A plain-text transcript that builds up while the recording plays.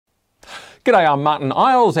G'day, I'm Martin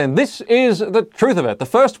Isles, and this is The Truth of It, the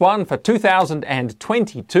first one for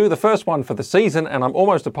 2022, the first one for the season, and I'm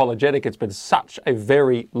almost apologetic. It's been such a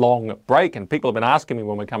very long break, and people have been asking me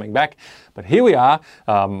when we're coming back, but here we are.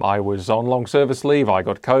 I was on long service leave, I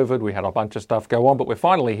got COVID, we had a bunch of stuff go on, but we're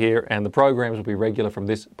finally here, and the programs will be regular from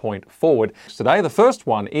this point forward. Today, the first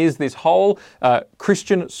one is this whole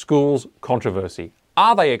Christian schools controversy.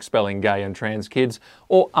 Are they expelling gay and trans kids,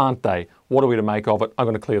 or aren't they? What are we to make of it? I'm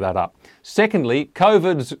going to clear that up. Secondly,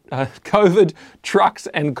 COVID trucks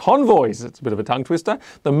and convoys. It's a bit of a tongue twister.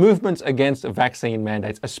 The movements against vaccine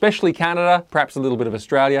mandates, especially Canada, perhaps a little bit of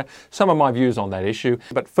Australia. Some of my views on that issue.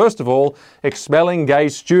 But first of all, expelling gay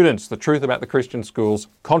students. The truth about the Christian schools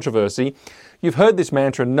controversy. You've heard this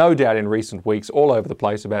mantra, no doubt, in recent weeks all over the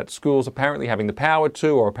place about schools apparently having the power to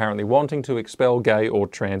or apparently wanting to expel gay or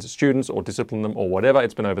trans students or discipline them or whatever.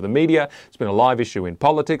 It's been over the media. It's been a live issue in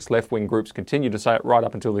politics. Left-wing groups continue to say it right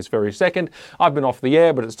up until this very second. I've been off the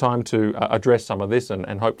air, but it's time to address some of this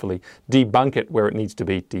and hopefully debunk it where it needs to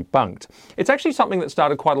be debunked. It's actually something that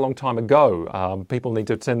started quite a long time ago. People need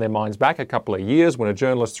to send their minds back a couple of years when a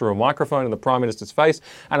journalist threw a microphone in the Prime Minister's face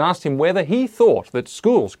and asked him whether he thought that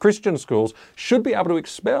schools, Christian schools, should be able to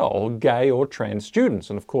expel gay or trans students.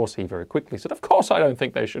 And of course, he very quickly said, of course I don't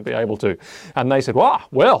think they should be able to. And they said,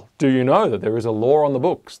 well, do you know that there is a law on the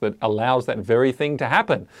books that allows that very thing to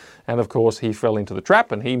happen? And of course, he fell into the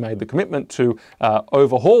trap and he made the commitment to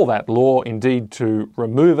overhaul that law, indeed to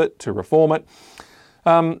remove it, to reform it.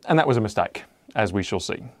 And that was a mistake, as we shall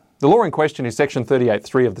see. The law in question is Section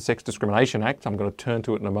 38.3 of the Sex Discrimination Act. I'm going to turn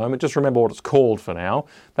to it in a moment. Just remember what it's called for now.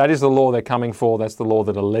 That is the law they're coming for. That's the law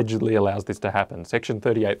that allegedly allows this to happen. Section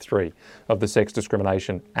 38.3 of the Sex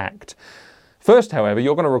Discrimination Act. First, however,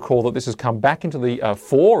 you're going to recall that this has come back into the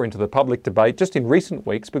into the public debate just in recent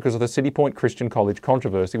weeks because of the City Point Christian College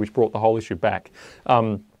controversy, which brought the whole issue back.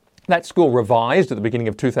 That school revised at the beginning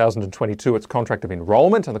of 2022 its contract of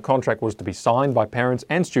enrolment, and the contract was to be signed by parents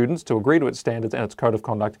and students to agree to its standards and its code of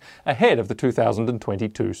conduct ahead of the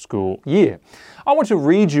 2022 school year. I want to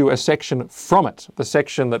read you a section from it, the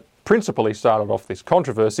section that principally started off this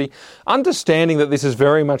controversy, understanding that this is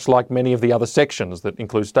very much like many of the other sections that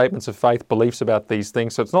include statements of faith, beliefs about these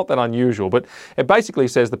things, so it's not that unusual, but it basically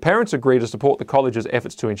says the parents agree to support the college's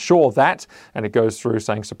efforts to ensure that, and it goes through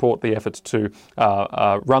saying support the efforts to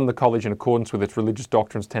run the college in accordance with its religious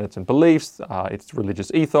doctrines, tenets and beliefs, its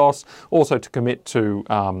religious ethos, also to commit to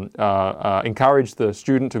encourage the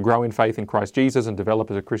student to grow in faith in Christ Jesus and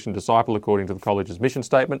develop as a Christian disciple according to the college's mission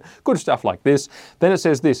statement, good stuff like this. Then it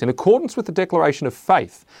says this, in accordance with the Declaration of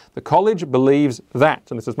Faith, the college believes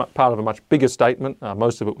that, and this is part of a much bigger statement,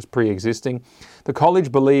 most of it was pre-existing, the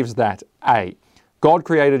college believes that A, God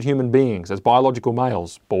created human beings as biological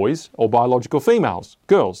males, boys, or biological females,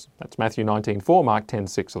 girls. That's Matthew 19:4, Mark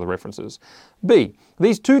 10:6 are the references. B,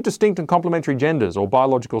 these two distinct and complementary genders or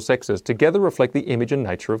biological sexes together reflect the image and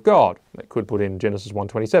nature of God. That could put in Genesis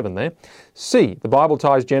 1:27 there. C, the Bible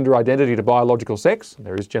ties gender identity to biological sex.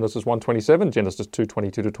 There is Genesis 1:27, Genesis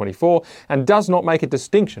 2:22-24, and does not make a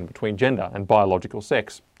distinction between gender and biological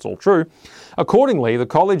sex. It's all true. Accordingly, the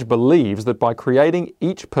college believes that by creating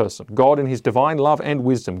each person, God in his divine love and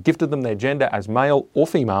wisdom gifted them their gender as male or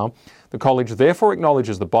female. The college therefore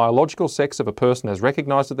acknowledges the biological sex of a person as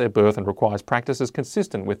recognised at their birth and requires practices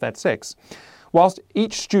consistent with that sex. Whilst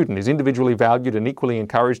each student is individually valued and equally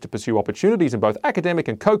encouraged to pursue opportunities in both academic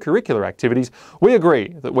and co-curricular activities, we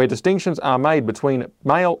agree that where distinctions are made between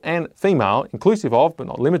male and female, inclusive of, but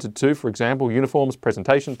not limited to, for example, uniforms,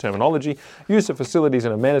 presentation, terminology, use of facilities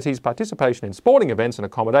and amenities, participation in sporting events and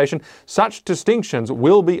accommodation, such distinctions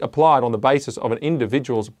will be applied on the basis of an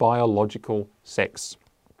individual's biological sex.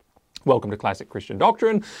 Welcome to Classic Christian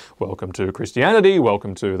Doctrine, welcome to Christianity,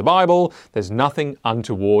 welcome to the Bible. There's nothing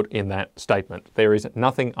untoward in that statement. There is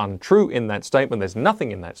nothing untrue in that statement. There's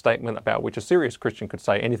nothing in that statement about which a serious Christian could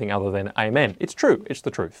say anything other than amen. It's true. It's the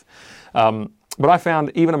truth. But I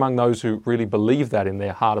found even among those who really believe that in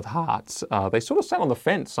their heart of hearts, they sort of sat on the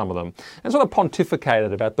fence, some of them, and sort of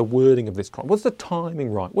pontificated about the wording of this. Was the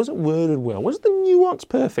timing right? Was it worded well? Was the nuance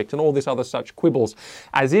perfect? And all this other such quibbles,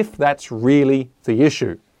 as if that's really the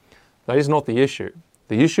issue. That is not the issue.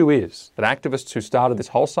 The issue is that activists who started this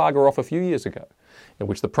whole saga off a few years ago, in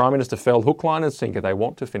which the Prime Minister fell hook, line and sinker, they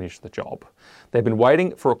want to finish the job. They've been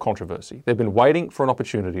waiting for a controversy. They've been waiting for an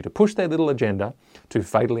opportunity to push their little agenda to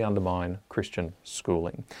fatally undermine Christian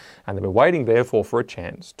schooling. And they've been waiting, therefore, for a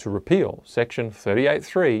chance to repeal Section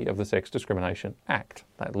 38.3 of the Sex Discrimination Act,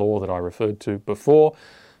 that law that I referred to before.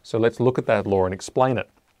 So let's look at that law and explain it.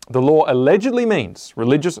 The law allegedly means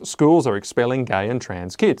religious schools are expelling gay and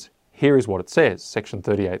trans kids. Here is what it says, Section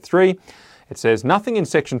 38.3. It says nothing in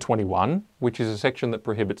section 21, which is a section that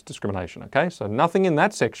prohibits discrimination, okay? So nothing in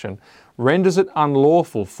that section renders it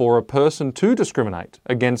unlawful for a person to discriminate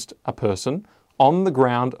against a person on the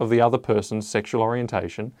ground of the other person's sexual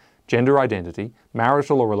orientation, gender identity,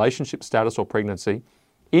 marital or relationship status or pregnancy,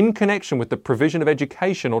 in connection with the provision of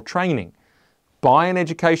education or training by an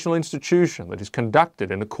educational institution that is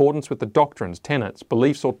conducted in accordance with the doctrines, tenets,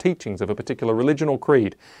 beliefs or teachings of a particular religion or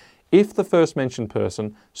creed, if the first mentioned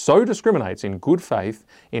person so discriminates in good faith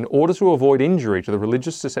in order to avoid injury to the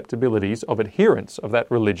religious susceptibilities of adherents of that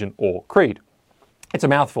religion or creed. It's a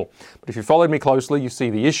mouthful, but if you followed me closely, you see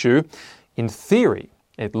the issue. In theory,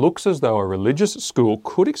 it looks as though a religious school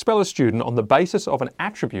could expel a student on the basis of an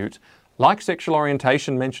attribute like sexual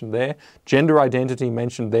orientation mentioned there, gender identity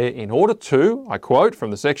mentioned there, in order to, I quote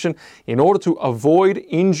from the section, in order to avoid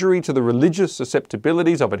injury to the religious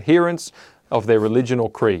susceptibilities of adherents of their religion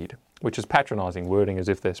or creed, which is patronising wording as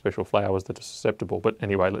if they're special flowers that are susceptible. But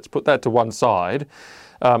anyway, let's put that to one side.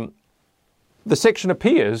 The section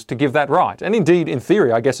appears to give that right, and indeed, in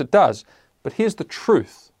theory, I guess it does. But here's the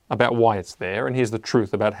truth about why it's there, and here's the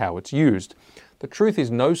truth about how it's used. The truth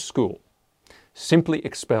is no school simply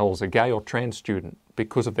expels a gay or trans student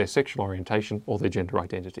because of their sexual orientation or their gender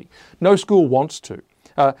identity. No school wants to.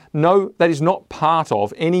 No, that is not part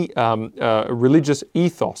of any religious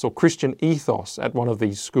ethos or Christian ethos at one of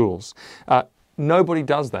these schools. Nobody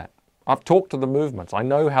does that. I've talked to the movements. I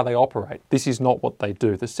know how they operate. This is not what they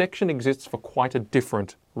do. The section exists for quite a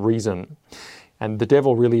different reason. And the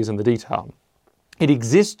devil really is in the detail. It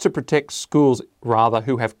exists to protect schools, rather,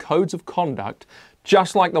 who have codes of conduct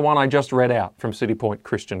just like the one I just read out from City Point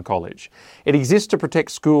Christian College. It exists to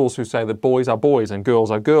protect schools who say that boys are boys and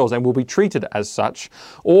girls are girls and will be treated as such,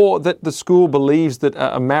 or that the school believes that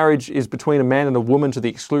a marriage is between a man and a woman to the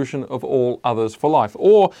exclusion of all others for life,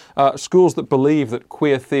 or schools that believe that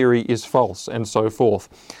queer theory is false, and so forth.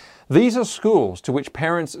 These are schools to which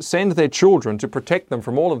parents send their children to protect them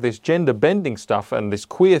from all of this gender-bending stuff and this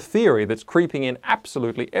queer theory that's creeping in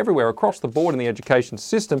absolutely everywhere across the board in the education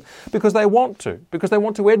system because they want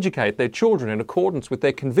to educate their children in accordance with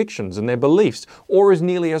their convictions and their beliefs, or as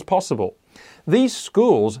nearly as possible. These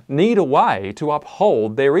schools need a way to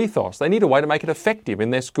uphold their ethos. They need a way to make it effective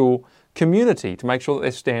in their school community, to make sure that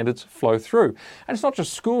their standards flow through. And it's not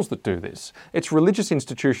just schools that do this. It's religious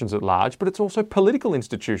institutions at large, but it's also political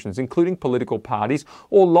institutions, including political parties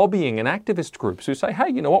or lobbying and activist groups who say, hey,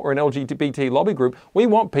 you know what, we're an LGBT lobby group. We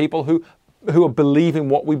want people who believe in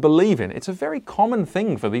what we believe in. It's a very common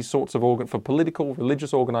thing for these sorts of for political,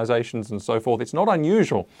 religious organisations and so forth. It's not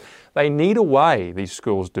unusual. They need a way, these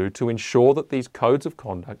schools do, to ensure that these codes of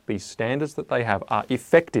conduct, these standards that they have, are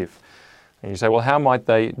effective. And you say, well, how might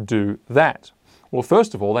they do that? Well,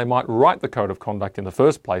 first of all, they might write the code of conduct in the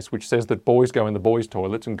first place, which says that boys go in the boys'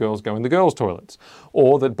 toilets and girls go in the girls' toilets.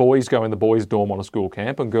 Or that boys go in the boys' dorm on a school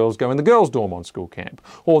camp and girls go in the girls' dorm on school camp.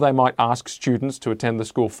 Or they might ask students to attend the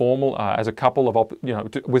school formal as a couple of,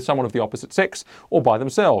 with someone of the opposite sex or by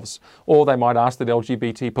themselves. Or they might ask that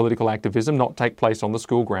LGBT political activism not take place on the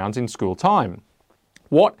school grounds in school time.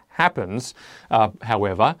 What happens,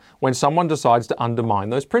 however, when someone decides to undermine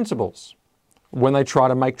those principles? When they try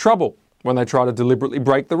to make trouble? When they try to deliberately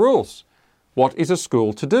break the rules? What is a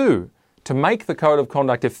school to do? To make the code of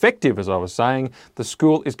conduct effective, as I was saying, the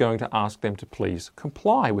school is going to ask them to please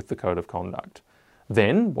comply with the code of conduct.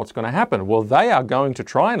 Then what's going to happen? Well, they are going to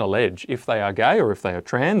try and allege, if they are gay or if they are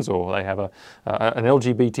trans or they have an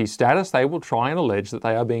LGBT status, they will try and allege that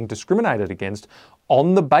they are being discriminated against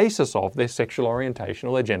on the basis of their sexual orientation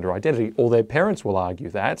or their gender identity, or their parents will argue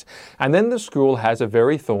that. And then the school has a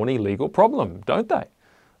very thorny legal problem, don't they?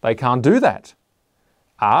 They can't do that.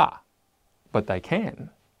 But they can,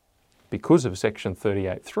 because of Section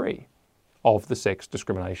 38(3) of the Sex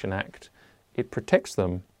Discrimination Act. It protects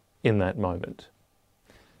them in that moment.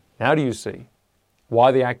 Now do you see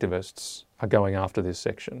why the activists are going after this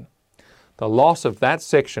section? The loss of that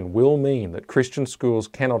section will mean that Christian schools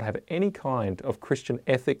cannot have any kind of Christian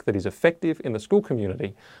ethic that is effective in the school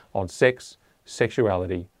community on sex,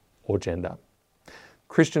 sexuality, or gender.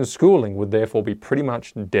 Christian schooling would therefore be pretty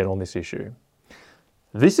much dead on this issue.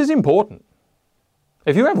 This is important.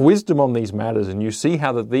 If you have wisdom on these matters and you see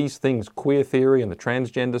how that these things, queer theory and the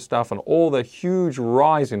transgender stuff and all the huge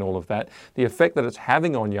rise in all of that, the effect that it's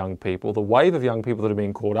having on young people, the wave of young people that are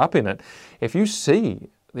being caught up in it, if you see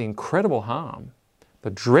the incredible harm, the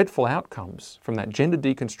dreadful outcomes from that gender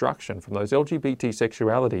deconstruction, from those LGBT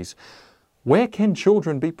sexualities, where can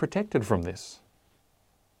children be protected from this?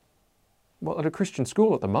 Well, at a Christian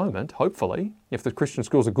school at the moment, hopefully, if the Christian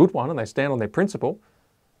school's a good one and they stand on their principle.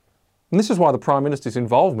 And this is why the Prime Minister's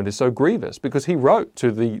involvement is so grievous, because he wrote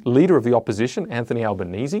to the Leader of the Opposition, Anthony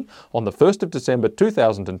Albanese, on the 1st of December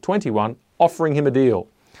 2021, offering him a deal.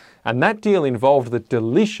 And that deal involved the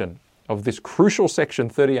deletion of this crucial Section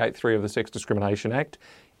 38(3) of the Sex Discrimination Act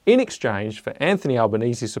in exchange for Anthony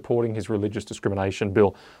Albanese supporting his religious discrimination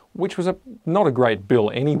bill, which was not a great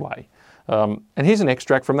bill anyway. And here's an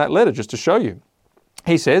extract from that letter just to show you.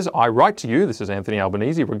 He says, "I write to you," this is Anthony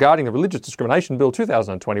Albanese, "regarding the Religious Discrimination Bill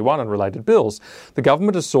 2021 and related bills. The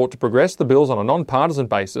government has sought to progress the bills on a non-partisan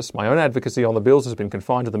basis. My own advocacy on the bills has been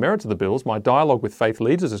confined to the merits of the bills. My dialogue with faith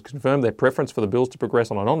leaders has confirmed their preference for the bills to progress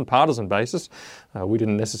on a non-partisan basis. We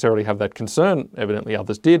didn't necessarily have that concern. Evidently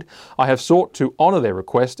others did. I have sought to honour their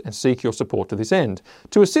request and seek your support to this end.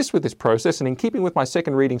 To assist with this process, and in keeping with my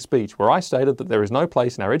second reading speech, where I stated that there is no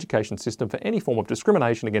place in our education system for any form of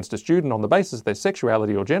discrimination against a student on the basis of their sexuality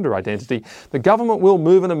or gender identity, the government will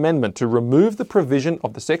move an amendment to remove the provision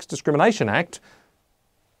of the Sex Discrimination Act,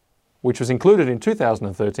 which was included in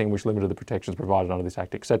 2013, which limited the protections provided under this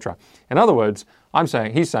Act, etc." In other words,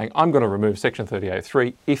 he's saying, I'm going to remove Section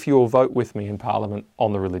 38(3) if you'll vote with me in Parliament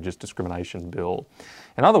on the Religious Discrimination Bill.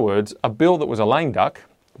 In other words, a bill that was a lame duck,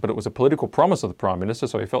 but it was a political promise of the Prime Minister,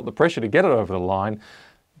 so he felt the pressure to get it over the line,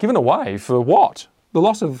 given away for what? The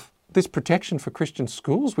loss of this protection for Christian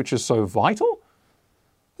schools, which is so vital?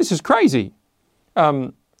 This is crazy.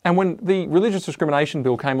 And when the Religious Discrimination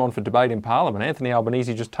Bill came on for debate in Parliament, Anthony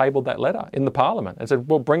Albanese just tabled that letter in the Parliament and said,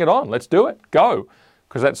 well, bring it on, let's do it, go.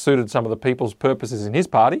 Because that suited some of the people's purposes in his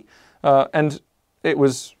party. And it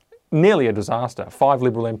was nearly a disaster. 5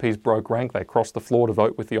 Liberal MPs broke rank. They crossed the floor to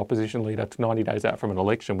vote with the opposition leader 90 days out from an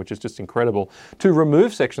election, which is just incredible, to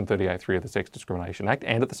remove Section 38(3) of the Sex Discrimination Act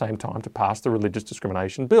and at the same time to pass the Religious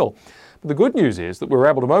Discrimination Bill. But the good news is that we were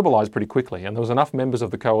able to mobilise pretty quickly, and there was enough members of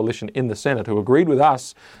the coalition in the Senate who agreed with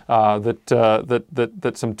us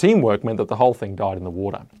that some teamwork meant that the whole thing died in the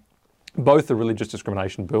water. Both the Religious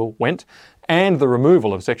Discrimination Bill went and the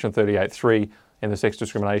removal of Section 38(3) in the Sex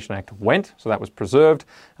Discrimination Act went, so that was preserved,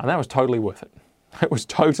 and that was totally worth it. It was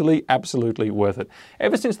totally, absolutely worth it.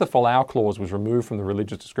 Ever since the Folau clause was removed from the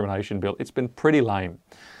Religious Discrimination Bill, it's been pretty lame.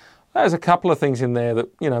 There's a couple of things in there that,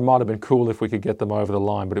 might have been cool if we could get them over the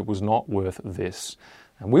line, but it was not worth this.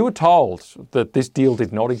 And we were told that this deal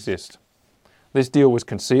did not exist. This deal was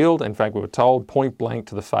concealed. In fact, we were told point blank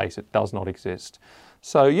to the face, it does not exist.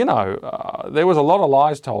 So, there was a lot of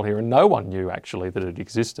lies told here, and no one knew actually that it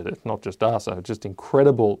existed. It's not just us, it's just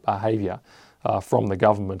incredible behaviour from the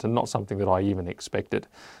government, and not something that I even expected.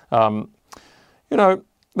 The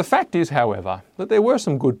fact is, however, that there were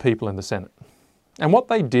some good people in the Senate. And what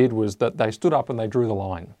they did was that they stood up and they drew the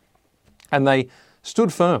line. And they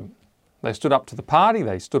stood firm. They stood up to the party,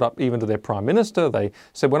 they stood up even to their Prime Minister. They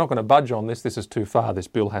said, we're not going to budge on this is too far, this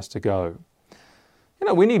bill has to go.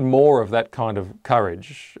 We need more of that kind of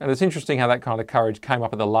courage. And it's interesting how that kind of courage came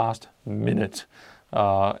up at the last minute.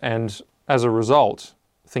 And as a result,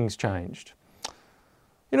 things changed.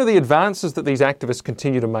 The advances that these activists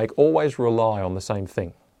continue to make always rely on the same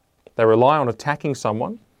thing. They rely on attacking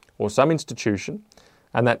someone or some institution,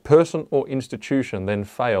 and that person or institution then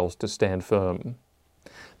fails to stand firm.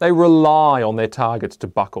 They rely on their targets to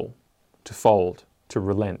buckle, to fold, to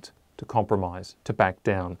relent, to compromise, to back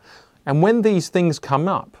down. And when these things come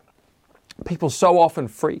up, people so often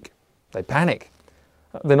freak. They panic.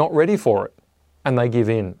 They're not ready for it, and they give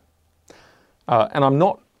in. And I'm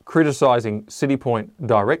not criticising City Point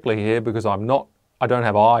directly here, because I don't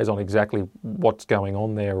have eyes on exactly what's going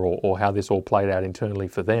on there or how this all played out internally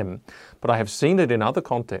for them. But I have seen it in other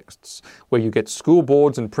contexts where you get school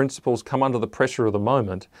boards and principals come under the pressure of the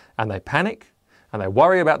moment, and they panic and they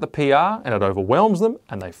worry about the PR, and it overwhelms them,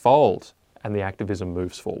 and they fold, and the activism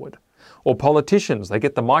moves forward. Or politicians, they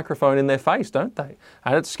get the microphone in their face, don't they?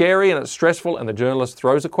 And it's scary and it's stressful, and the journalist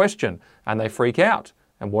throws a question and they freak out.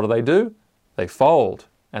 And what do? They fold,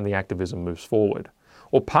 and the activism moves forward.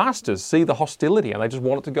 Or pastors see the hostility and they just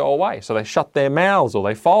want it to go away, so they shut their mouths or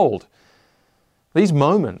they fold. These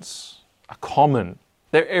moments are common.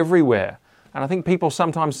 They're everywhere. And I think people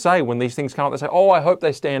sometimes say when these things come up, they say, oh, I hope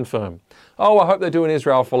they stand firm. Oh, I hope they do an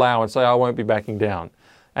Israel Folau and say, I won't be backing down.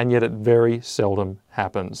 And yet it very seldom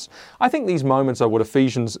happens. I think these moments are what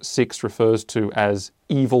Ephesians 6 refers to as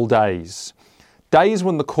evil days. Days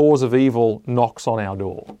when the cause of evil knocks on our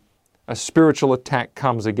door. A spiritual attack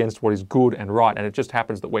comes against what is good and right, and it just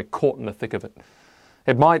happens that we're caught in the thick of it.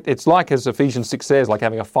 It's like, as Ephesians 6 says, like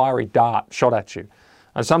having a fiery dart shot at you.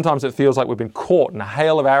 And sometimes it feels like we've been caught in a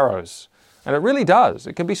hail of arrows. And it really does.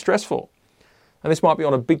 It can be stressful. And this might be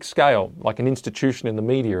on a big scale, like an institution in the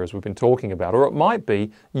media, as we've been talking about. Or it might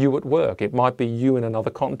be you at work. It might be you in another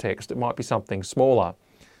context. It might be something smaller.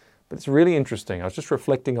 But it's really interesting. I was just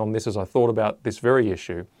reflecting on this as I thought about this very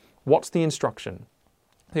issue. What's the instruction?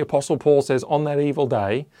 The Apostle Paul says, on that evil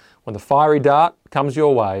day, when the fiery dart comes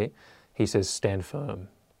your way, he says, stand firm.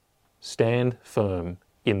 Stand firm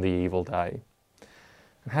in the evil day.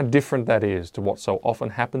 And how different that is to what so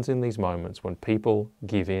often happens in these moments when people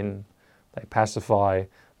give in, they pacify,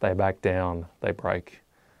 they back down, they break.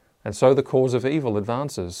 And so the cause of evil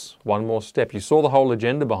advances one more step. You saw the whole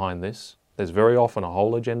agenda behind this. There's very often a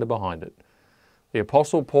whole agenda behind it. The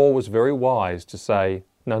Apostle Paul was very wise to say,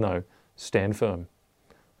 no, stand firm.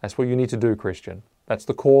 That's what you need to do, Christian. That's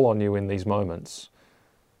the call on you in these moments.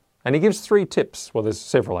 And he gives 3 tips. Well, there's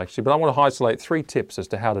several actually, but I want to isolate 3 tips as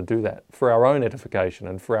to how to do that for our own edification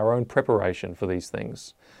and for our own preparation for these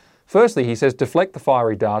things. Firstly, he says, deflect the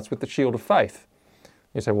fiery darts with the shield of faith.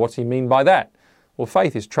 You say, what's he mean by that? Well,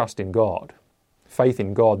 faith is trust in God. Faith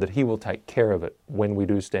in God that he will take care of it when we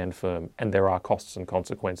do stand firm, and there are costs and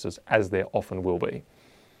consequences, as there often will be.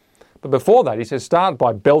 But before that, he says, start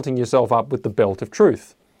by belting yourself up with the belt of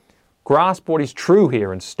truth. Grasp what is true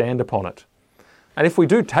here and stand upon it. And if we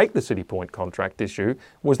do take the City Point contract issue,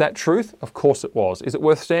 was that truth? Of course it was. Is it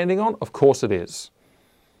worth standing on? Of course it is.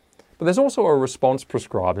 But there's also a response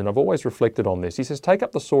prescribed, and I've always reflected on this. He says, take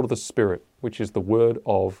up the sword of the Spirit, which is the Word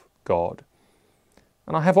of God.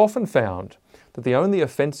 And I have often found that the only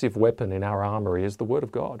offensive weapon in our armoury is the Word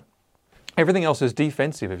of God. Everything else is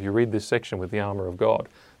defensive if you read this section with the armour of God.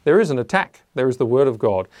 There is an attack. There is the Word of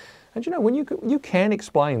God. And you know, when you can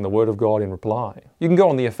explain the Word of God in reply, you can go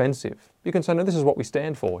on the offensive. You can say, no, this is what we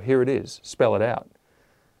stand for. Here it is. Spell it out.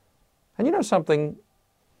 And you know something?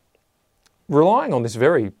 Relying on this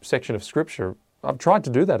very section of Scripture, I've tried to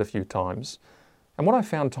do that a few times. And what I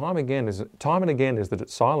found time and again is that it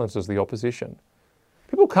silences the opposition.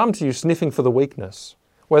 People come to you sniffing for the weakness,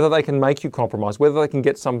 whether they can make you compromise, whether they can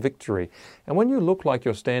get some victory. And when you look like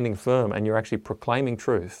you're standing firm and you're actually proclaiming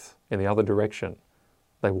truth in the other direction,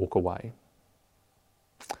 they walk away.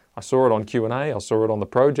 I saw it on Q&A, I saw it on the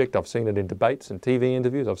project, I've seen it in debates and TV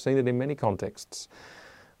interviews, I've seen it in many contexts.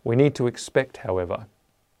 We need to expect, however,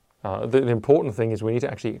 the important thing is we need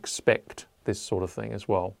to actually expect this sort of thing as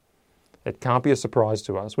well. It can't be a surprise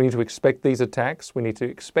to us. We need to expect these attacks. We need to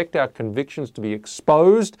expect our convictions to be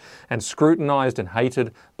exposed and scrutinised and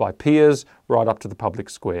hated by peers right up to the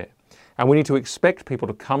public square. And we need to expect people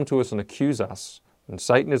to come to us and accuse us, and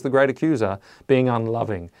Satan is the great accuser, being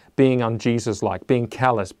unloving, being un-Jesus-like, being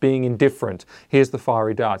callous, being indifferent. Here's the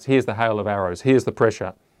fiery darts, here's the hail of arrows, here's the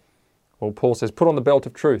pressure. Well, Paul says, put on the belt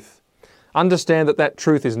of truth. Understand that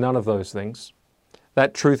truth is none of those things.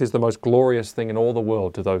 That truth is the most glorious thing in all the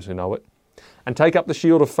world to those who know it. And take up the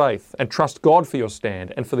shield of faith and trust God for your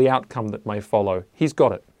stand and for the outcome that may follow. He's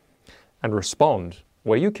got it. And respond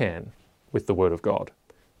where you can with the Word of God.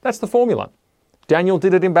 That's the formula. Daniel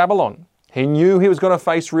did it in Babylon. He knew he was going to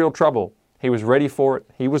face real trouble. He was ready for it.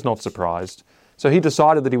 He was not surprised. So he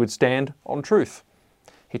decided that he would stand on truth.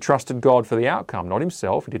 He trusted God for the outcome, not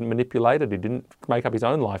himself. He didn't manipulate it. He didn't make up his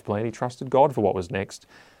own life plan. He trusted God for what was next.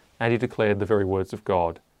 And he declared the very words of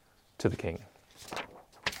God to the king.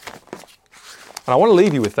 And I want to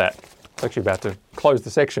leave you with that. I'm actually about to close the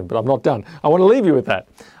section, but I'm not done. I want to leave you with that.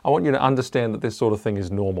 I want you to understand that this sort of thing is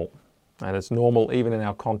normal. And it's normal even in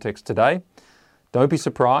our context today. Don't be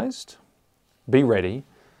surprised. Be ready.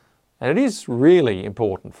 And it is really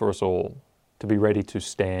important for us all to be ready to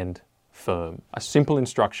stand firm. A simple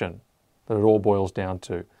instruction that it all boils down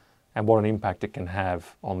to, and what an impact it can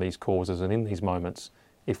have on these causes and in these moments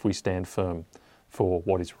if we stand firm for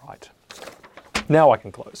what is right. Now I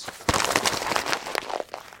can close.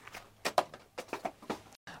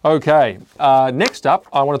 Okay, next up,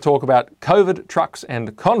 I want to talk about COVID trucks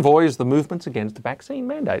and convoys, the movements against vaccine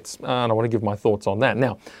mandates. And I want to give my thoughts on that.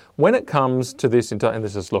 Now, when it comes to this, and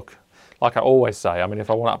this is, look, like I always say, I mean, if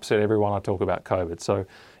I want to upset everyone, I talk about COVID. So,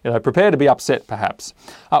 prepare to be upset, perhaps.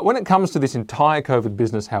 When it comes to this entire COVID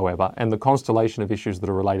business, however, and the constellation of issues that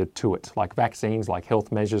are related to it, like vaccines, like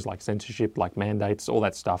health measures, like censorship, like mandates, all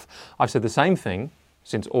that stuff, I've said the same thing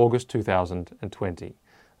since August 2020.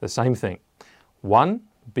 The same thing. One,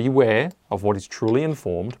 beware of what is truly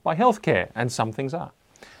informed by healthcare, and some things are.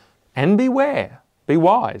 And be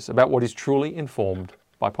wise about what is truly informed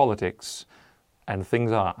by politics, and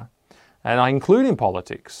things are. And I include in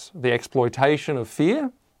politics the exploitation of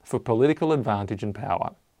fear for political advantage and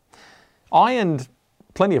power. I and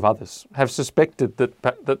plenty of others have suspected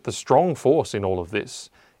that the strong force in all of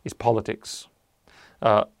this is politics.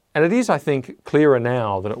 And it is, I think, clearer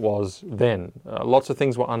now than it was then. Lots of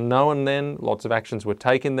things were unknown then, lots of actions were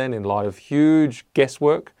taken then in light of huge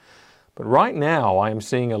guesswork. But right now I am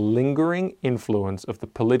seeing a lingering influence of the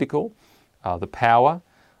political, the power,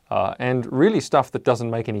 and really stuff that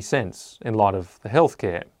doesn't make any sense in light of the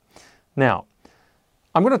healthcare. Now,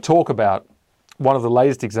 I'm going to talk about one of the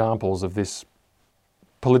latest examples of this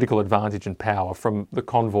political advantage and power from the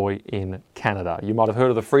convoy in Canada. You might have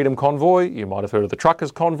heard of the Freedom Convoy, you might have heard of the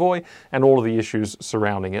Truckers Convoy, and all of the issues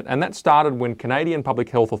surrounding it. And that started when Canadian public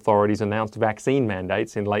health authorities announced vaccine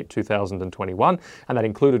mandates in late 2021, and that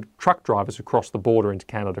included truck drivers who crossed the border into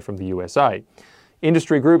Canada from the USA.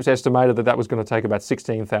 Industry groups estimated that that was going to take about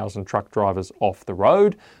 16,000 truck drivers off the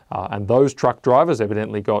road, and those truck drivers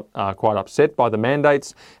evidently got quite upset by the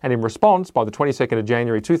mandates, and in response, by the 22nd of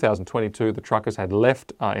January 2022, the truckers had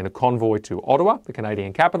left in a convoy to Ottawa, the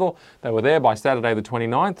Canadian capital. They were there by Saturday the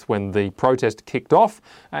 29th when the protest kicked off,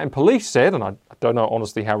 and police said, and I don't know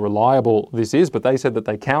honestly how reliable this is, but they said that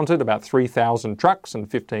they counted about 3,000 trucks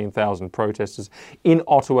and 15,000 protesters in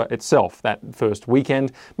Ottawa itself that first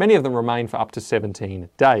weekend. Many of them remained for up to 17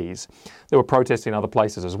 days. There were protests in other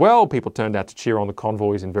places as well. People turned out to cheer on the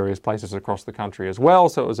convoys in various places across the country as well,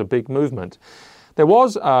 so it was a big movement. There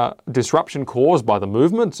was disruption caused by the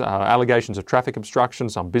movement, allegations of traffic obstruction,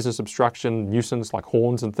 some business obstruction, nuisance like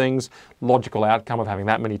horns and things, logical outcome of having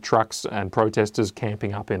that many trucks and protesters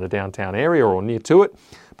camping up in a downtown area or near to it.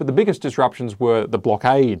 But the biggest disruptions were the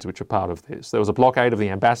blockades, which are part of this. There was a blockade of the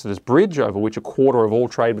Ambassador's Bridge, over which a quarter of all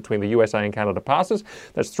trade between the USA and Canada passes.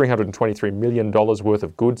 That's $323 million worth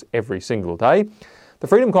of goods every single day. The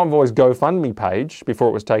Freedom Convoy's GoFundMe page, before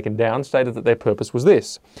it was taken down, stated that their purpose was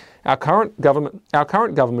this: Our current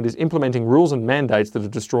government is implementing rules and mandates that are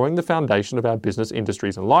destroying the foundation of our business,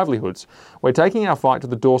 industries and livelihoods. We're taking our fight to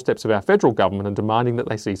the doorsteps of our federal government and demanding that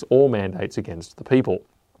they cease all mandates against the people.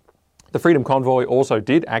 The Freedom Convoy also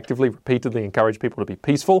did actively, repeatedly encourage people to be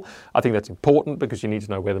peaceful. I think that's important because you need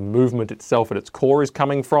to know where the movement itself at its core is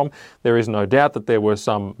coming from. There is no doubt that there were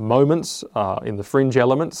some moments in the fringe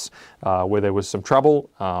elements where there was some trouble,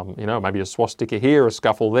 maybe a swastika here, a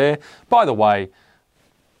scuffle there. By the way,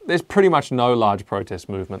 there's pretty much no large protest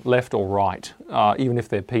movement, left or right, even if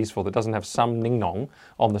they're peaceful, that doesn't have some ning-nong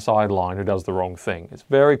on the sideline who does the wrong thing. It's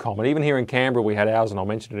very common. Even here in Canberra, we had ours, and I'll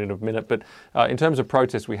mention it in a minute, but in terms of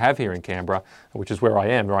protests we have here in Canberra, which is where I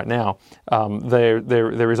am right now,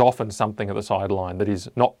 there is often something at the sideline that is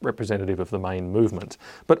not representative of the main movement.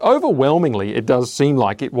 But overwhelmingly, it does seem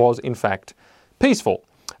like it was, in fact, peaceful,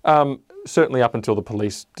 certainly up until the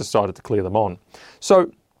police decided to clear them on.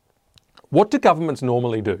 So, what do governments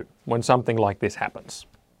normally do when something like this happens?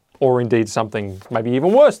 Or indeed something maybe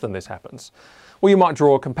even worse than this happens? Well, you might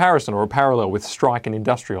draw a comparison or a parallel with strike and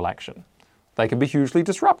industrial action. They can be hugely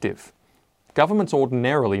disruptive. Governments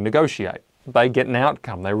ordinarily negotiate. They get an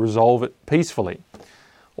outcome. They resolve it peacefully.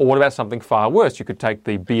 Or what about something far worse? You could take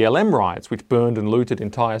the BLM riots, which burned and looted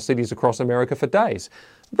entire cities across America for days.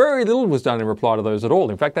 Very little was done in reply to those at all.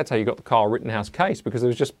 In fact, that's how you got the Kyle Rittenhouse case, because there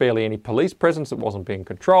was just barely any police presence. It wasn't being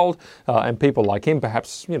controlled, and people like him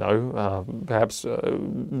perhaps would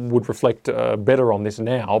reflect better on this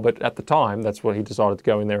now, but at the time, that's what he decided to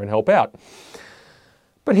go in there and help out.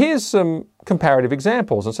 But here's some comparative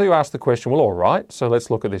examples. And so you ask the question, well, all right, so let's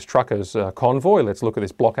look at this truckers' convoy. Let's look at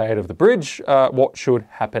this blockade of the bridge. What should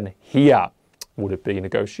happen here? Would it be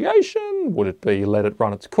negotiation? Would it be let it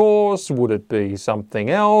run its course? Would it be something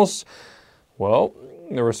else? Well,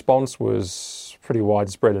 the response was pretty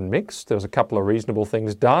widespread and mixed. There was a couple of reasonable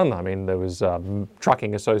things done. I mean, there was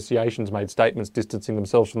trucking associations made statements distancing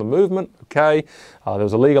themselves from the movement. Okay. There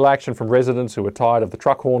was a legal action from residents who were tired of the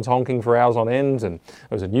truck horns honking for hours on end, and there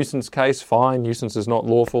was a nuisance case. Fine, nuisance is not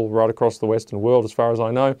lawful right across the Western world as far as I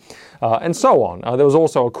know, and so on. There was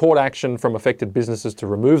also a court action from affected businesses to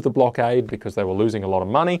remove the blockade because they were losing a lot of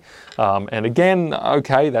money. And again,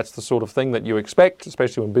 okay, that's the sort of thing that you expect,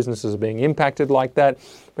 especially when businesses are being impacted like that.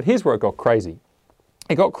 But here's where it got crazy.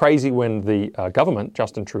 It got crazy when the government,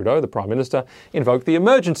 Justin Trudeau, the Prime Minister, invoked the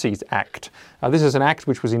Emergencies Act. This is an act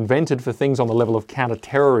which was invented for things on the level of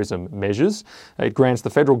counter-terrorism measures. It grants the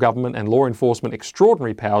federal government and law enforcement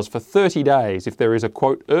extraordinary powers for 30 days if there is a,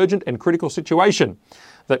 quote, urgent and critical situation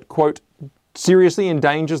that, quote, seriously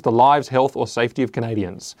endangers the lives, health or safety of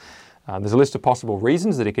Canadians. There's a list of possible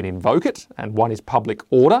reasons that it can invoke it, and one is public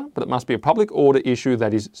order, but it must be a public order issue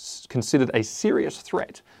that is considered a serious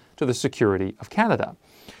threat to the security of Canada.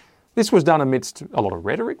 This was done amidst a lot of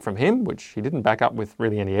rhetoric from him, which he didn't back up with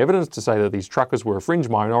really any evidence to say that these truckers were a fringe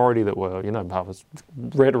minority that were,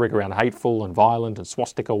 rhetoric around hateful and violent and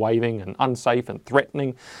swastika waving and unsafe and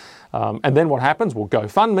threatening. And then what happens? Well,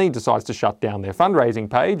 GoFundMe decides to shut down their fundraising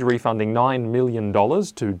page, refunding $9 million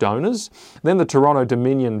to donors. Then the Toronto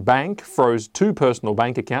Dominion Bank froze 2 personal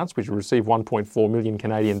bank accounts, which received 1.4 million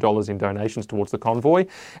Canadian dollars in donations towards the convoy.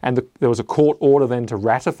 And there was a court order then to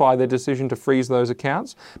ratify their decision to freeze those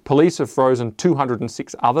accounts. Police have frozen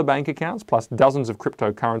 206 other bank accounts, plus dozens of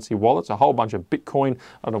cryptocurrency wallets, a whole bunch of Bitcoin,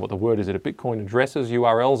 I don't know what the word is, it a Bitcoin addresses,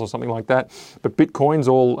 URLs or something like that, but Bitcoins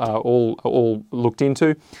all looked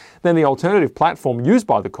into. Then the alternative platform used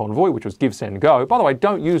by the convoy, which was GiveSendGo. By the way,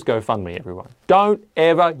 don't use GoFundMe, everyone. Don't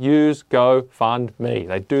ever use GoFundMe.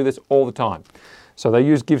 They do this all the time. So they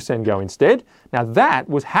used GiveSendGo instead. Now that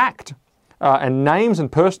was hacked. And names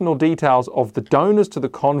and personal details of the donors to the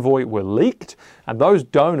convoy were leaked. And those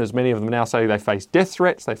donors, many of them now say they face death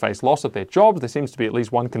threats, they face loss of their jobs. There seems to be at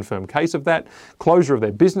least one confirmed case of that, closure of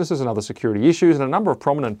their businesses and other security issues. And a number of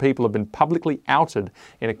prominent people have been publicly outed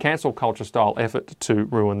in a cancel culture style effort to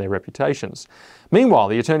ruin their reputations. Meanwhile,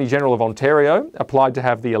 the Attorney General of Ontario applied to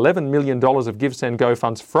have the $11 million of GiveSendGo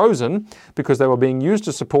funds frozen because they were being used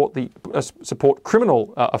to support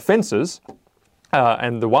criminal offences.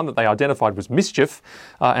 And the one that they identified was mischief,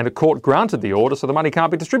 and a court granted the order so the money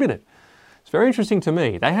can't be distributed. It's very interesting to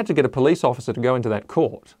me. They had to get a police officer to go into that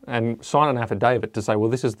court and sign an affidavit to say, well,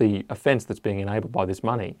 this is the offence that's being enabled by this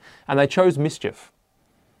money. And they chose mischief.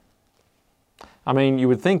 I mean, you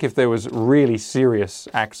would think if there was really serious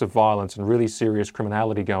acts of violence and really serious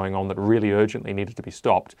criminality going on that really urgently needed to be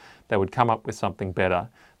stopped, they would come up with something better.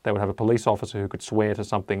 They would have a police officer who could swear to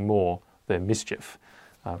something more than mischief.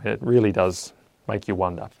 It really does make you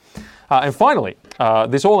wonder. And finally,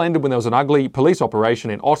 this all ended when there was an ugly police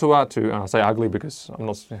operation in Ottawa and I say ugly because I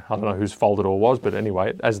don't know whose fault it all was, but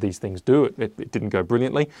anyway, as these things do, it didn't go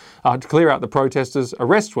brilliantly. To clear out the protesters,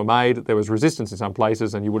 arrests were made, there was resistance in some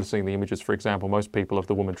places, and you would have seen the images, for example, most people of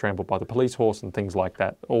the woman trampled by the police horse and things like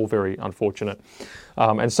that, all very unfortunate.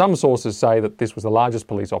 And some sources say that this was the largest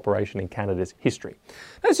police operation in Canada's history.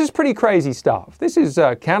 This is pretty crazy stuff. This is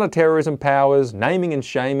counter-terrorism powers, naming and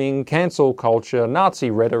shaming, cancel culture,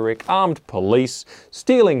 Nazi rhetoric, armed police,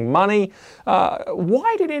 stealing money.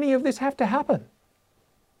 Why did any of this have to happen?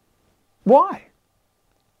 Why?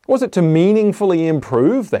 Was it to meaningfully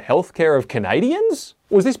improve the healthcare of Canadians?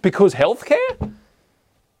 Was this because healthcare?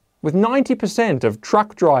 With 90% of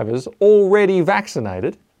truck drivers already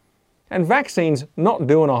vaccinated and vaccines not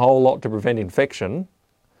doing a whole lot to prevent infection,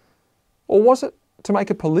 or was it to make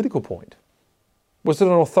a political point? Was it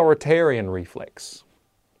an authoritarian reflex?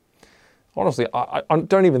 Honestly, I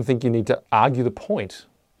don't even think you need to argue the point.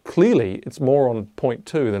 Clearly, it's more on point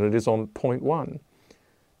 2 than it is on point 1.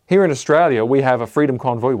 Here in Australia, we have a freedom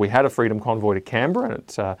convoy. We had a freedom convoy to Canberra,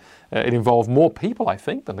 and it involved more people, I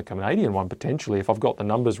think, than the Canadian one, potentially, if I've got the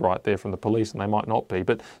numbers right there from the police, and they might not be.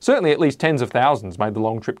 But certainly at least tens of thousands made the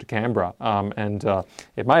long trip to Canberra. And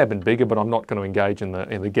it may have been bigger, but I'm not going to engage in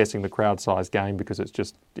the guessing the crowd size game because it's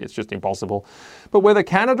just impossible. But whether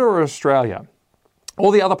Canada or Australia,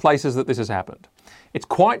 all the other places that this has happened, it's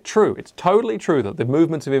quite true, it's totally true that the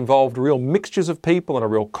movements have involved real mixtures of people and a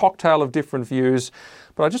real cocktail of different views.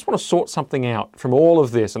 But I just want to sort something out from all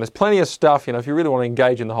of this. And there's plenty of stuff, if you really want to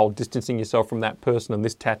engage in the whole distancing yourself from that person and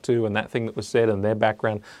this tattoo and that thing that was said and their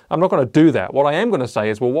background, I'm not going to do that. What I am going to say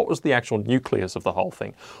is, well, what was the actual nucleus of the whole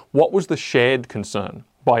thing? What was the shared concern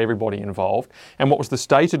by everybody involved? And what was the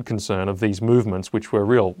stated concern of these movements, which were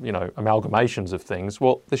real, amalgamations of things?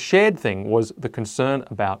 Well, the shared thing was the concern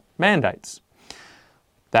about mandates.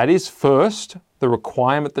 That is, first, the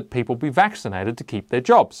requirement that people be vaccinated to keep their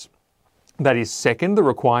jobs. That is, second, the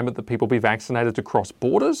requirement that people be vaccinated to cross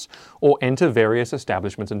borders or enter various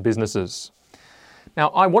establishments and businesses.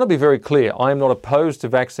 Now, I want to be very clear. I am not opposed to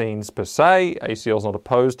vaccines per se. ACL is not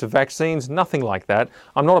opposed to vaccines, nothing like that.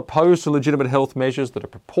 I'm not opposed to legitimate health measures that are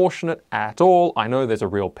proportionate at all. I know there's a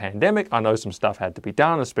real pandemic. I know some stuff had to be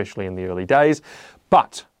done, especially in the early days.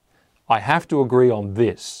 But I have to agree on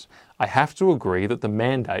this. I have to agree that the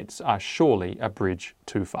mandates are surely a bridge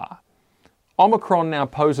too far. Omicron now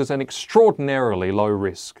poses an extraordinarily low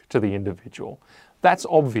risk to the individual. That's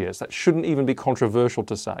obvious. That shouldn't even be controversial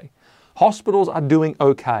to say. Hospitals are doing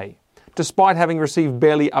okay, despite having received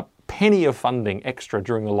barely a penny of funding extra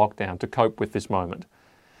during the lockdown to cope with this moment.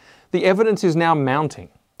 The evidence is now mounting,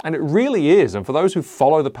 and it really is, and for those who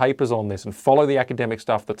follow the papers on this and follow the academic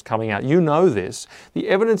stuff that's coming out, you know this, the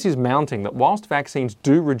evidence is mounting that whilst vaccines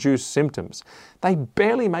do reduce symptoms, they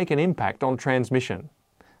barely make an impact on transmission.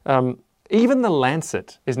 Even The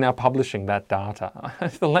Lancet is now publishing that data.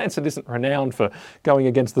 The Lancet isn't renowned for going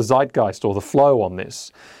against the zeitgeist or the flow on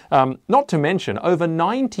this. Not to mention, over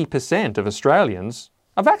 90% of Australians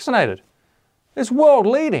are vaccinated. It's world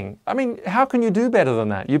leading. I mean, how can you do better than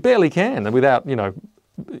that? You barely can without,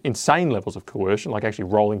 insane levels of coercion, like actually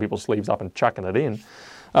rolling people's sleeves up and chucking it in.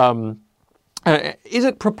 Is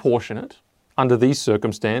it proportionate under these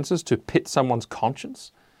circumstances to pit someone's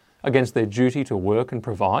conscience against their duty to work and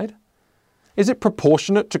provide? Is it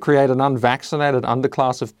proportionate to create an unvaccinated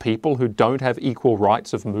underclass of people who don't have equal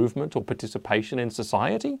rights of movement or participation in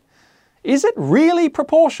society? Is it really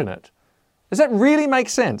proportionate? Does that really make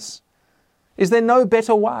sense? Is there no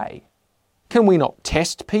better way? Can we not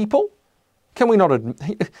test people? Can we not,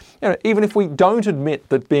 even if we don't admit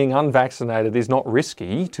that being unvaccinated is not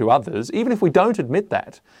risky to others, even if we don't admit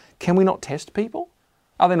that, can we not test people?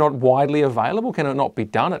 Are they not widely available? Can it not be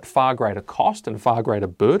done at far greater cost and far greater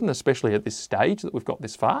burden, especially at this stage that we've got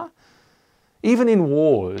this far? Even in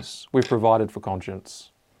wars, we've provided for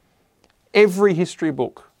conscience. Every history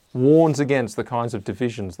book warns against the kinds of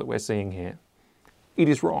divisions that we're seeing here. It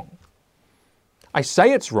is wrong. I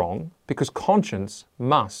say it's wrong because conscience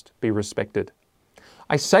must be respected.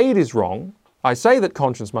 I say it is wrong. I say that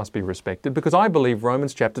conscience must be respected because I believe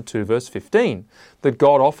Romans chapter 2 verse 15, that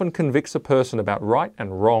God often convicts a person about right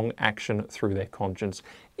and wrong action through their conscience.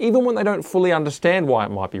 Even when they don't fully understand why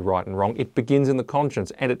it might be right and wrong, it begins in the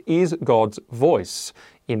conscience, and it is God's voice.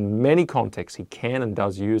 In many contexts, he can and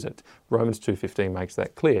does use it. Romans 2:15 makes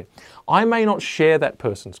that clear. I may not share that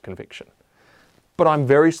person's conviction, but I'm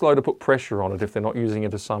very slow to put pressure on it if they're not using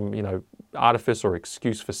it as some, artifice or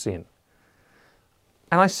excuse for sin.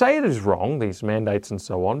 And I say it is wrong, these mandates and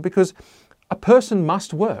so on, because a person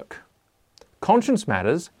must work. Conscience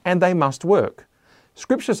matters, and they must work.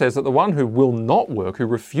 Scripture says that the one who will not work, who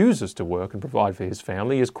refuses to work and provide for his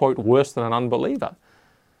family, is, quote, worse than an unbeliever.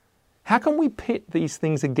 How can we pit these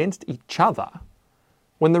things against each other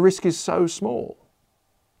when the risk is so small?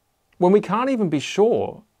 When we can't even be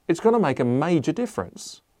sure it's going to make a major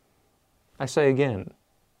difference. I say again,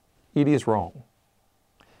 it is wrong.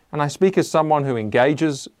 And I speak as someone who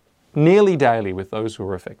engages nearly daily with those who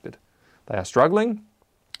are affected. They are struggling,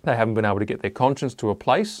 they haven't been able to get their conscience to a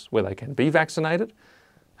place where they can be vaccinated,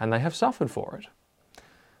 and they have suffered for it.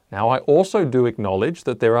 Now, I also do acknowledge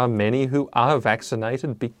that there are many who are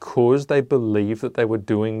vaccinated because they believe that they were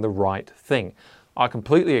doing the right thing. I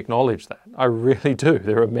completely acknowledge that. I really do.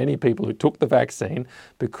 There are many people who took the vaccine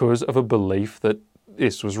because of a belief that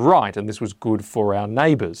this was right and this was good for our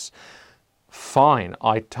neighbours. Fine,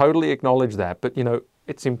 I totally acknowledge that, but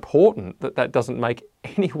it's important that that doesn't make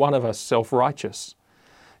any one of us self-righteous.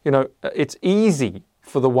 It's easy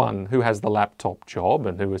for the one who has the laptop job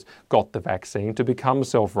and who has got the vaccine to become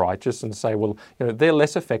self-righteous and say, well, they're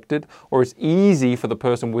less affected, or it's easy for the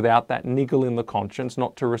person without that niggle in the conscience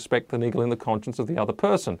not to respect the niggle in the conscience of the other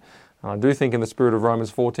person. And I do think in the spirit of Romans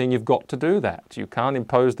 14, you've got to do that. You can't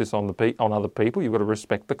impose this on other people. You've got to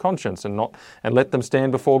respect the conscience and let them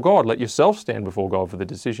stand before God. Let yourself stand before God for the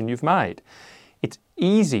decision you've made. It's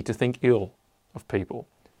easy to think ill of people,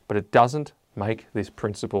 but it doesn't make this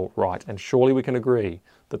principle right. And surely we can agree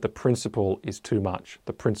that the principle is too much.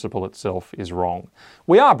 The principle itself is wrong.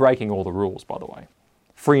 We are breaking all the rules, by the way.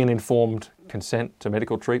 Free and informed consent to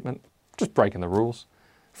medical treatment, just breaking the rules.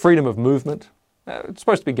 Freedom of movement, it's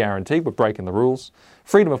supposed to be guaranteed, but breaking the rules.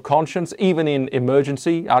 Freedom of conscience, even in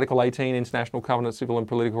emergency, Article 18, International Covenant, Civil and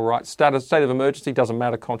Political Rights. State of emergency, doesn't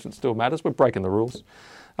matter, conscience still matters, we're breaking the rules.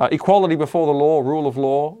 Equality before the law, rule of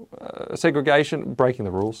law, segregation, breaking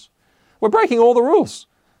the rules. We're breaking all the rules.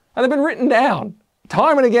 And they've been written down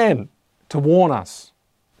time and again to warn us,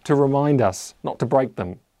 to remind us not to break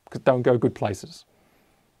them, because don't go good places.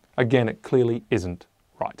 Again, it clearly isn't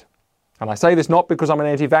right. And I say this not because I'm an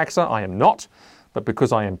anti-vaxxer, I am not, but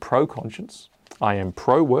because I am pro-conscience, I am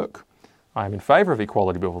pro-work, I am in favour of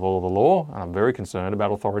equality before the law, and I'm very concerned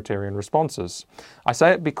about authoritarian responses. I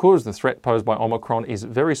say it because the threat posed by Omicron is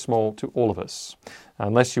very small to all of us.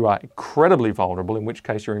 Unless you are incredibly vulnerable, in which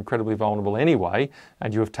case you're incredibly vulnerable anyway,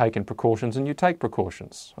 and you have taken precautions and you take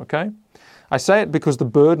precautions, okay? I say it because the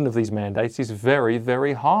burden of these mandates is very,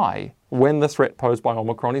 very high when the threat posed by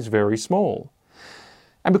Omicron is very small.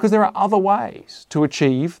 And because there are other ways to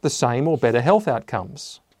achieve the same or better health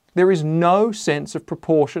outcomes. There is no sense of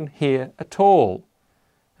proportion here at all.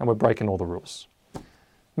 And we're breaking all the rules.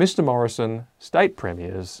 Mr. Morrison, state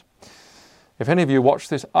premiers, if any of you watch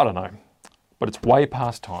this, I don't know, but it's way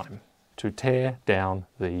past time to tear down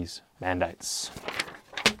these mandates.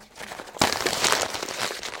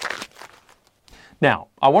 Now,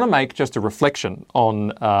 I want to make just a reflection on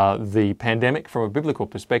the pandemic from a biblical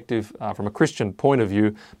perspective, from a Christian point of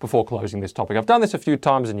view, before closing this topic. I've done this a few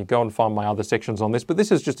times, and you go and find my other sections on this, but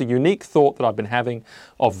this is just a unique thought that I've been having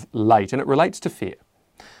of late, and it relates to fear.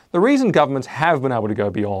 The reason governments have been able to go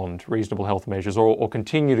beyond reasonable health measures or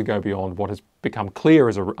continue to go beyond what has become clear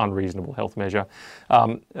as an unreasonable health measure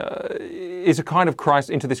is a kind of crisis,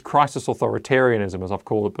 into this crisis authoritarianism, as I've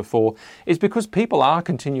called it before, is because people are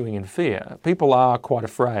continuing in fear. People are quite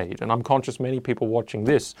afraid. And I'm conscious many people watching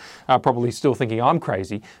this are probably still thinking I'm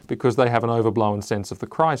crazy because they have an overblown sense of the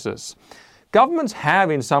crisis. Governments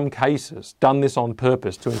have, in some cases, done this on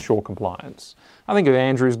purpose to ensure compliance. I think of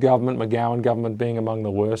Andrew's government, McGowan government being among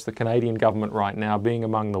the worst, the Canadian government right now being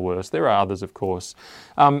among the worst. There are others, of course.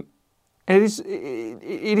 It is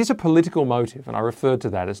a political motive, and I referred to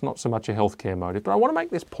that. It's not so much a healthcare motive. But I want to make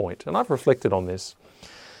this point, and I've reflected on this.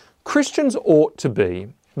 Christians ought to be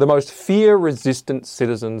the most fear-resistant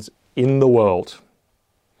citizens in the world.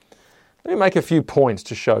 Let me make a few points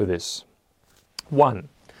to show this. 1.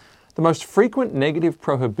 The most frequent negative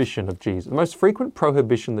prohibition of Jesus, the most frequent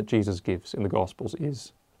prohibition that Jesus gives in the Gospels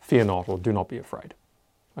is fear not or do not be afraid.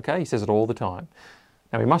 Okay, he says it all the time.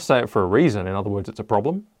 Now he must say it for a reason, in other words it's a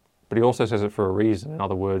problem, but he also says it for a reason, in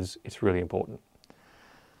other words it's really important.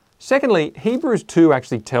 Secondly, Hebrews 2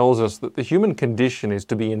 actually tells us that the human condition is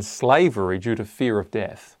to be in slavery due to fear of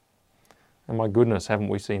death. And my goodness, haven't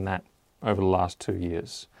we seen that over the last 2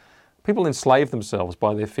 years? People enslave themselves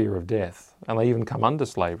by their fear of death, and they even come under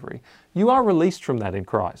slavery. You are released from that in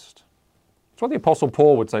Christ. That's why the Apostle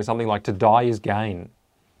Paul would say something like, to die is gain,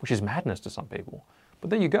 which is madness to some people. But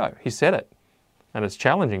there you go, he said it, and it's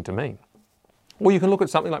challenging to me. Or you can look at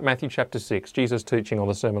something like Matthew chapter 6, Jesus teaching on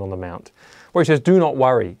the Sermon on the Mount, where he says, do not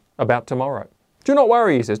worry about tomorrow. Do not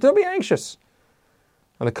worry, he says, don't be anxious.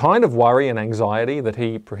 And the kind of worry and anxiety that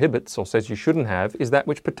he prohibits or says you shouldn't have is that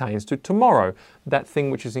which pertains to tomorrow, that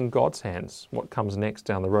thing which is in God's hands, what comes next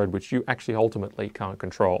down the road, which you actually ultimately can't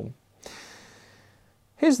control.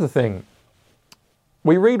 Here's the thing.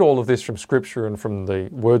 We read all of this from Scripture and from the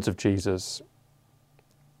words of Jesus,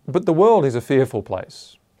 but the world is a fearful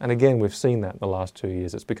place. And again, we've seen that in the last 2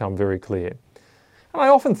 years. It's become very clear. And I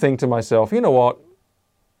often think to myself, you know what?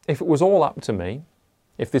 If it was all up to me,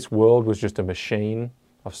 if this world was just a machine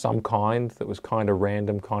of some kind that was kind of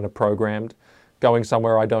random, kind of programmed, going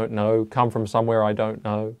somewhere I don't know, come from somewhere I don't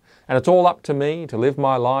know, and it's all up to me to live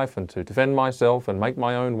my life and to defend myself and make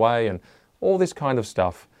my own way and all this kind of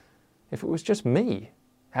stuff, if it was just me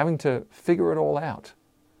having to figure it all out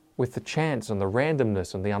with the chance and the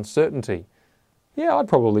randomness and the uncertainty, yeah, I'd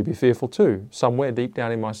probably be fearful too, somewhere deep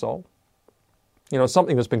down in my soul. You know, it's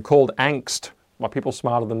something that's been called angst by people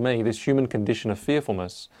smarter than me, this human condition of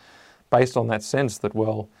fearfulness, based on that sense that,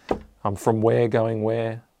 well, I'm from where, going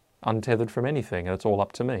where, untethered from anything, and it's all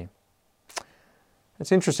up to me.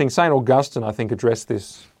 It's interesting, St. Augustine, I think, addressed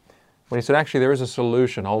this when he said, actually, there is a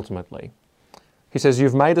solution ultimately. He says,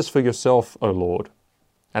 you've made us for yourself, O Lord,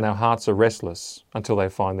 and our hearts are restless until they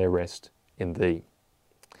find their rest in Thee.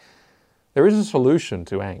 There is a solution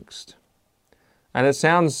to angst. And it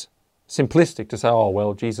sounds simplistic to say, oh,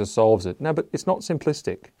 well, Jesus solves it. No, but it's not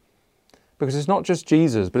simplistic. Because it's not just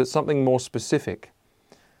Jesus, but it's something more specific.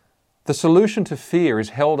 The solution to fear is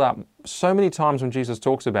held up so many times when Jesus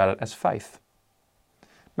talks about it as faith.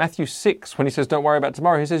 Matthew 6, when he says, don't worry about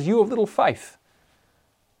tomorrow, he says, you have little faith.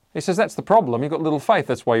 He says, that's the problem. You've got little faith.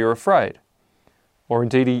 That's why you're afraid. Or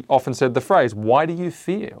indeed, he often said the phrase, why do you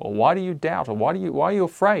fear? Or why do you doubt? Or why are you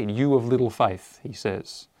afraid? You of little faith, he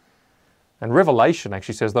says. And Revelation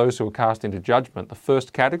actually says those who are cast into judgment, the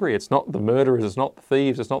first category, it's not the murderers, it's not the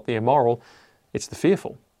thieves, it's not the immoral, it's the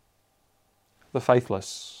fearful, the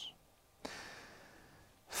faithless.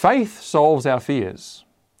 Faith solves our fears.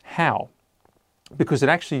 How? Because it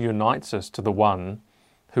actually unites us to the one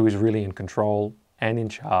who is really in control and in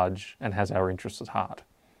charge and has our interests at heart.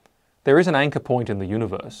 There is an anchor point in the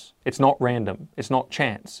universe. It's not random. It's not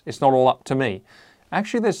chance. It's not all up to me.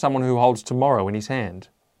 Actually, there's someone who holds tomorrow in his hand.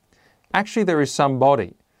 Actually, there is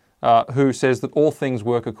somebody who says that all things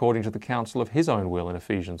work according to the counsel of his own will in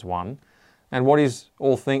Ephesians 1. And what is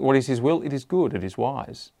his will? It is good, it is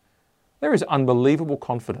wise. There is unbelievable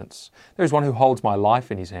confidence. There is one who holds my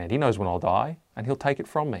life in his hand. He knows when I'll die, and he'll take it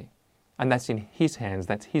from me. And that's in his hands,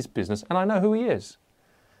 that's his business, and I know who he is.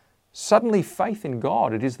 Suddenly, faith in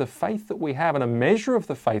God, it is the faith that we have, and a measure of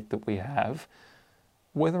the faith that we have,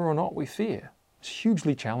 whether or not we fear. It's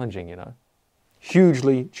hugely challenging, you know.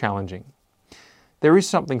 Hugely challenging. There is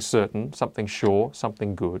something certain, something sure,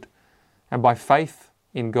 something good, and by faith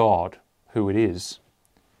in God, who it is,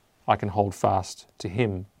 I can hold fast to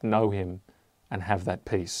Him, know Him, and have that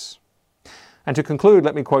peace. And to conclude,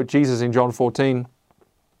 let me quote Jesus in John 14.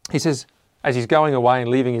 He says, as He's going away and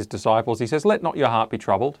leaving His disciples, He says, let not your heart be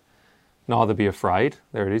troubled, neither be afraid.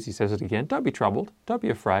 There it is, He says it again. Don't be troubled, don't be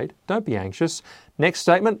afraid, don't be anxious. Next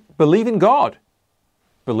statement, believe in God.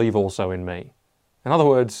 believe also in me. In other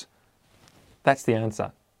words, that's the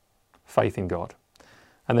answer. Faith in God.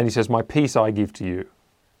 And then he says, my peace I give to you.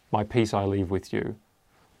 My peace I leave with you.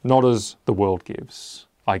 Not as the world gives,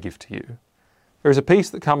 I give to you. There is a peace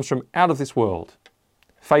that comes from out of this world.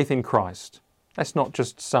 Faith in Christ. That's not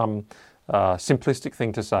just some simplistic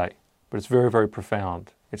thing to say, but it's very, very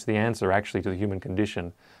profound. It's the answer actually to the human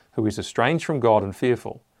condition, who is estranged from God and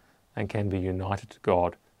fearful, and can be united to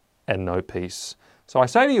God and know peace. So I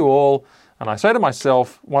say to you all, and I say to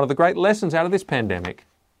myself, one of the great lessons out of this pandemic,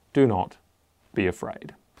 do not be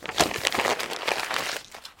afraid.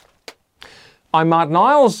 I'm Martin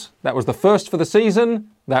Iles. That was the first for the season.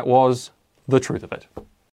 That was The Truth of It.